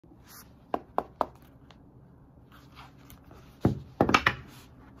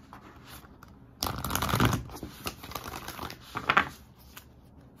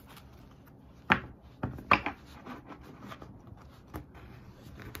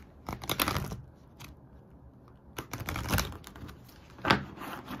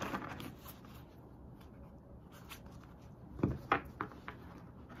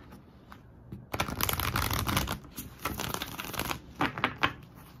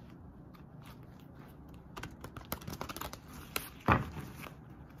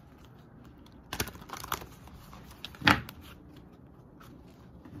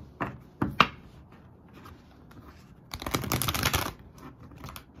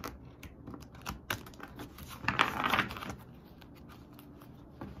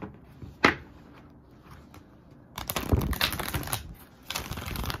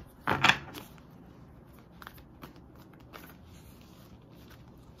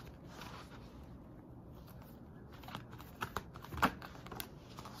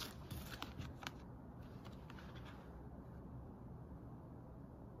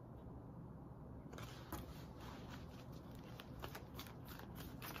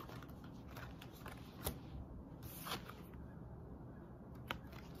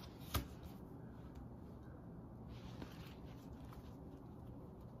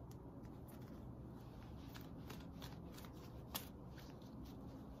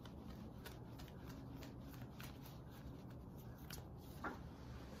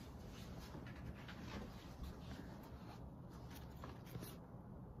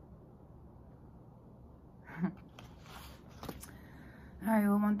right,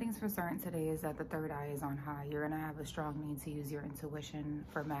 well, one thing's for certain today is that the third eye is on high. You're going to have a strong need to use your intuition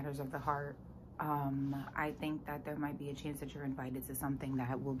for matters of the heart. I think that there might be a chance that you're invited to something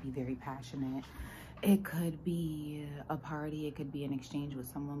that will be very passionate. It could be a party, it could be an exchange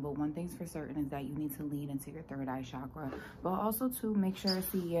with someone, but one thing's for certain is that you need to lean into your third eye chakra, but also to make sure,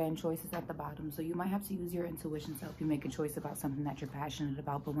 see, and choices at the bottom. So you might have to use your intuition to help you make a choice about something that you're passionate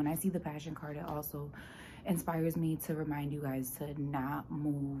about. But when I see the passion card, it also inspires me to remind you guys to not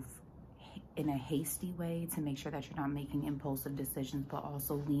move in a hasty way, to make sure that you're not making impulsive decisions, but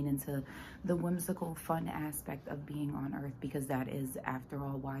also lean into the whimsical, fun aspect of being on earth, because that is, after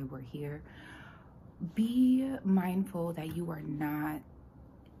all, why we're here. Be mindful that you are not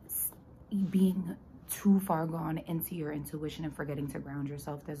being too far gone into your intuition and forgetting to ground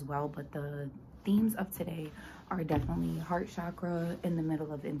yourself as well. But the themes of today are definitely heart chakra in the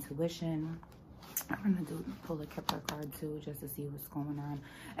middle of intuition. I'm gonna pull a Kepler card too, just to see what's going on.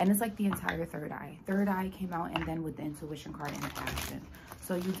 And it's like the entire third eye. Third eye came out, and then with the intuition card and passion.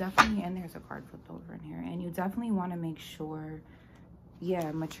 So you definitely, and there's a card flipped over in here, and you definitely want to make sure,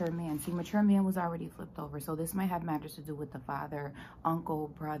 yeah, mature man. See, mature man was already flipped over. So this might have matters to do with the father,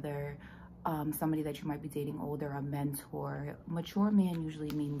 uncle, brother, somebody that you might be dating older, a mentor. Mature man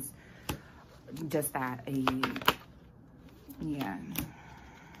usually means just that, yeah.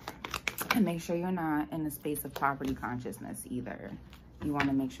 And make sure you're not in a space of poverty consciousness either. You want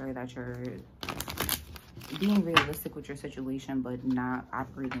to make sure that you're being realistic with your situation, but not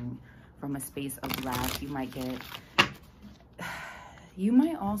operating from a space of lack. You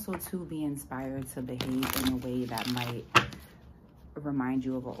might also too be inspired to behave in a way that might remind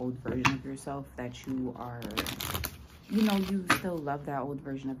you of an old version of yourself, that you are, you know, you still love that old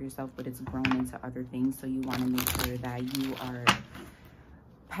version of yourself, but it's grown into other things. So you want to make sure that you are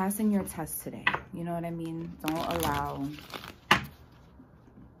passing your test today. You know what I mean? Don't allow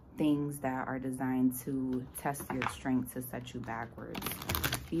things that are designed to test your strength to set you backwards.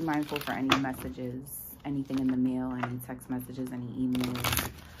 Be mindful for any messages, anything in the mail, any text messages, any emails.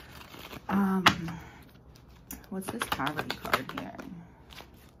 What's this poverty card here?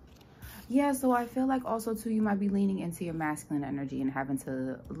 Yeah, so I feel like also too, you might be leaning into your masculine energy and having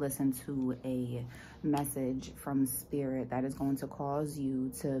to listen to a message from spirit that is going to cause you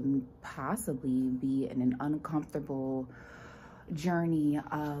to possibly be in an uncomfortable journey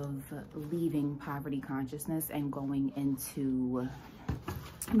of leaving poverty consciousness and going into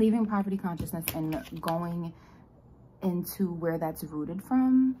where that's rooted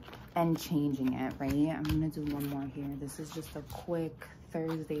from and changing it, right? I'm gonna do one more here. This is just a quick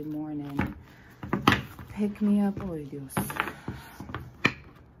Thursday morning pick me up. Oh, Dios.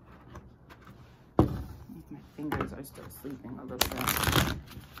 My fingers are still sleeping a little bit.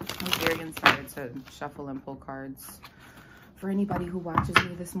 I'm very inspired to shuffle and pull cards for anybody who watches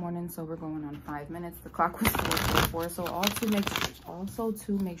me this morning. So we're going on 5 minutes. The clock was 4:44. So also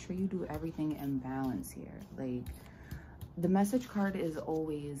to make sure you do everything in balance here. Like, the message card is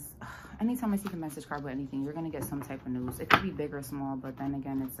always, anytime I see the message card with anything, you're going to get some type of news. It could be big or small, but then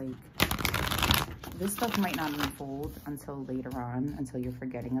again, it's like, this stuff might not unfold until later on, until you're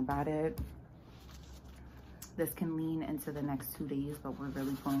forgetting about it. This can lean into the next 2 days, but we're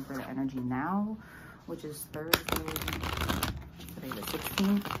really pulling for the energy now, which is Thursday, today the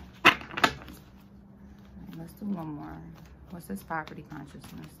 16th. Let's do one more. What's this poverty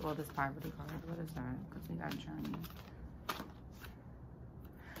consciousness? Well, this poverty card, what is that? Because we got journey.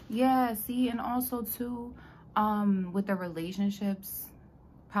 Yeah, see, and also too, with the relationships,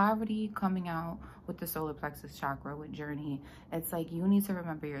 poverty coming out with the solar plexus chakra with journey, it's like you need to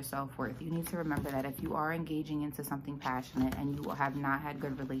remember your self-worth. You need to remember that if you are engaging into something passionate and you have not had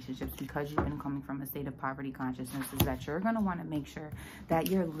good relationships because you've been coming from a state of poverty consciousness, is that you're going to want to make sure that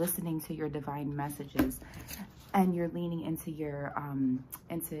you're listening to your divine messages and you're leaning into your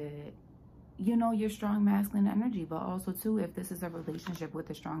you know, your strong masculine energy. But also too, if this is a relationship with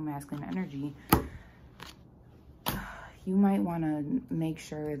a strong masculine energy, you might want to make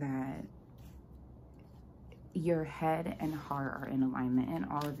sure that your head and heart are in alignment in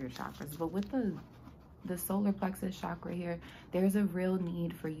all of your chakras. But with the solar plexus chakra here, there's a real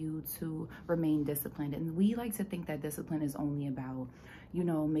need for you to remain disciplined. And we like to think that discipline is only about, you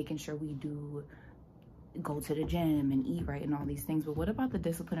know, making sure we do go to the gym and eat right and all these things. But what about the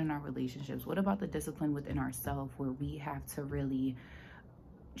discipline in our relationships? What about the discipline within ourselves, where we have to really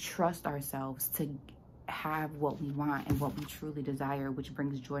trust ourselves to have what we want and what we truly desire, which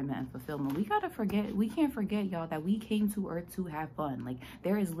brings enjoyment and fulfillment? We can't forget, y'all, that we came to earth to have fun. Like,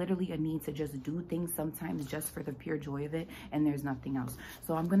 there is literally a need to just do things sometimes just for the pure joy of it, and there's nothing else.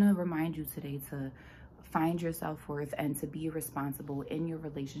 So I'm gonna remind you today to find your self-worth and to be responsible in your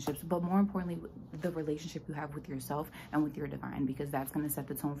relationships, but more importantly, the relationship you have with yourself and with your divine, because that's going to set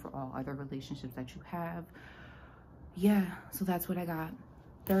the tone for all other relationships that you have. Yeah, so that's what I got.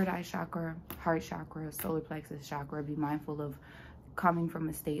 Third eye chakra, heart chakra, solar plexus chakra. Be mindful of coming from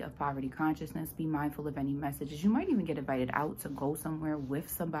a state of poverty consciousness. Be mindful of any messages. You might even get invited out to go somewhere with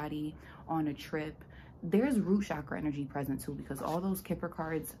somebody on a trip. There's root chakra energy present too, because all those Kipper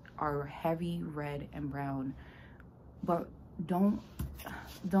cards are heavy red and brown. But don't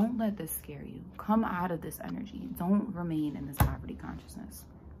let this scare you. Come out of this energy. Don't remain in this poverty consciousness.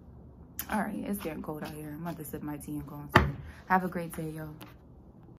 All right, it's getting cold out here. I'm about to sip my tea and go inside. Have a great day, yo.